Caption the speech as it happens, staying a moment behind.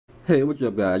Hey, what's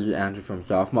up guys, it's Andrew from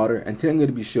SoftModder, and today I'm going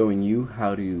to be showing you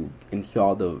how to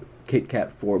install the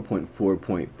KitKat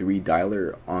 4.4.3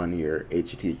 dialer on your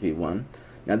HTC One.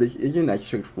 Now this isn't as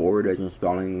straightforward as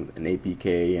installing an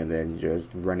APK and then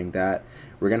just running that.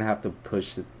 We're going to have to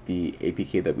push the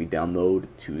APK that we download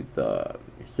to the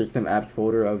system apps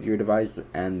folder of your device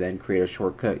and then create a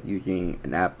shortcut using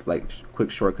an app like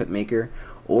QuickShortcutMaker.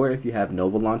 Or if you have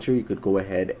Nova Launcher, you could go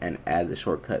ahead and add the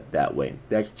shortcut that way.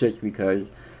 That's just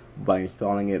because by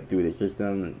installing it through the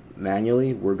system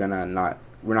manually, we're not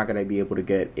gonna be able to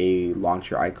get a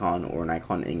launcher icon or an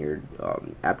icon in your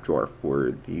app drawer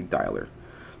for the dialer.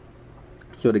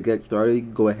 So to get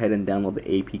started, go ahead and download the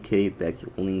APK that's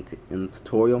linked in the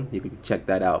tutorial. You can check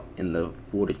that out in the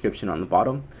full description on the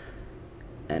bottom.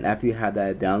 And after you have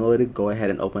that downloaded, go ahead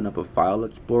and open up a File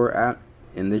Explorer app.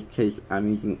 In this case, I'm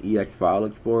using EX File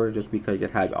Explorer just because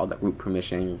it has all the root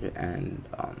permissions and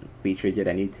features that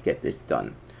I need to get this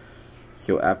done.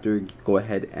 So after, go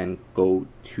ahead and go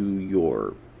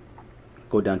down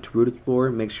to Root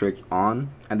Explorer, make sure it's on,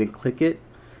 and then click it,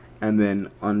 and then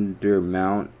under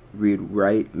Mount Read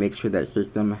Write, make sure that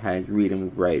system has read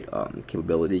and write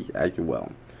capabilities as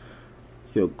well.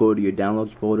 So go to your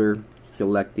downloads folder,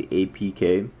 select the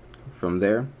APK from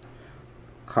there,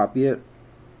 copy it,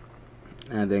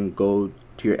 and then go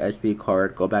to your SD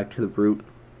card, go back to the root,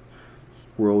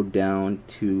 scroll down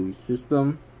to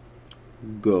System,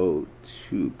 go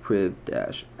to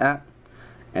priv-app,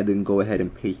 and then go ahead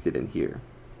and paste it in here.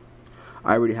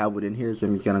 I already have it in here, so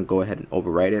I'm just gonna go ahead and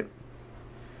overwrite it.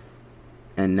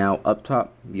 And now up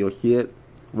top, you'll see it.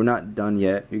 We're not done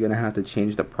yet. You're gonna have to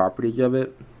change the properties of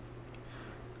it.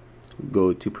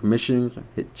 Go to permissions,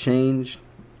 hit change,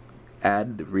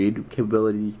 add the read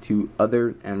capabilities to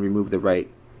other, and remove the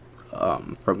write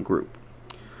from group.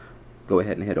 Go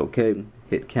ahead and hit OK,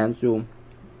 hit cancel,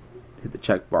 hit the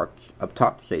checkbox up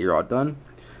top to say you're all done,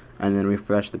 and then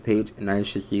refresh the page, and now you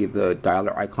should see the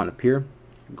dialer icon appear.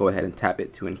 So go ahead and tap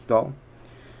it to install,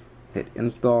 hit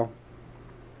install,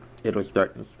 it'll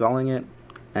start installing it,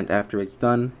 and after it's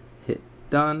done, hit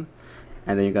done,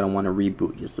 and then you're going to want to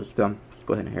reboot your system. So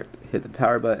go ahead and hit the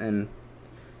power button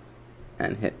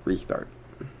and hit restart.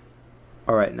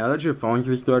 Alright, now that your phone's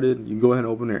restarted, you can go ahead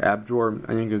and open your app drawer,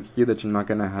 and you can see that you're not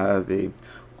going to have a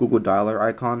Google dialer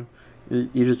icon.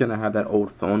 You're just going to have that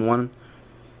old phone one.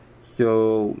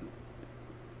 So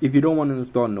if you don't want to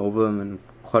install Nova and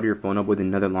clutter your phone up with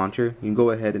another launcher, you can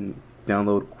go ahead and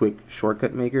download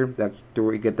QuickShortcutMaker. That's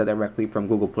where you get that directly from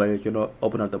Google Play. So you'll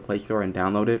open up the Play Store and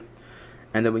download it.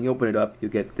 And then when you open it up, you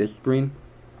get this screen.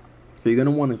 So you're going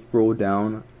to want to scroll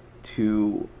down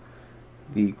to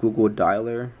the Google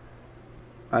dialer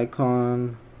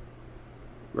icon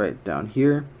right down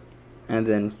here, and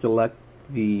then select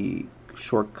the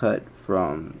shortcut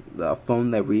from the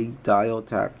phone that reads dial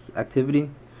tax activity,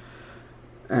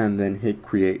 and then hit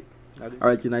create.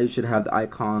 Alright, so now you should have the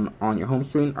icon on your home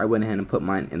screen. I went ahead and put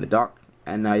mine in the dock,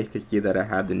 and now you can see that I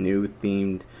have the new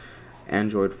themed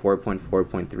Android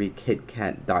 4.4.3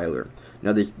 KitKat dialer.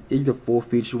 Now this is the full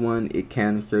feature one. It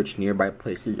can search nearby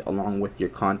places along with your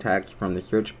contacts from the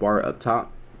search bar up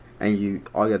top, and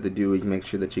all you have to do is make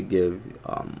sure that you give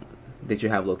that you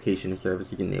have location and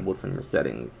services enabled from your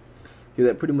settings. So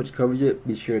that pretty much covers it.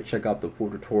 Be sure to check out the full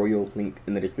tutorial link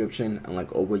in the description, and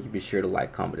like always, be sure to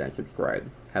like, comment, and subscribe.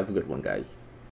 Have a good one, guys.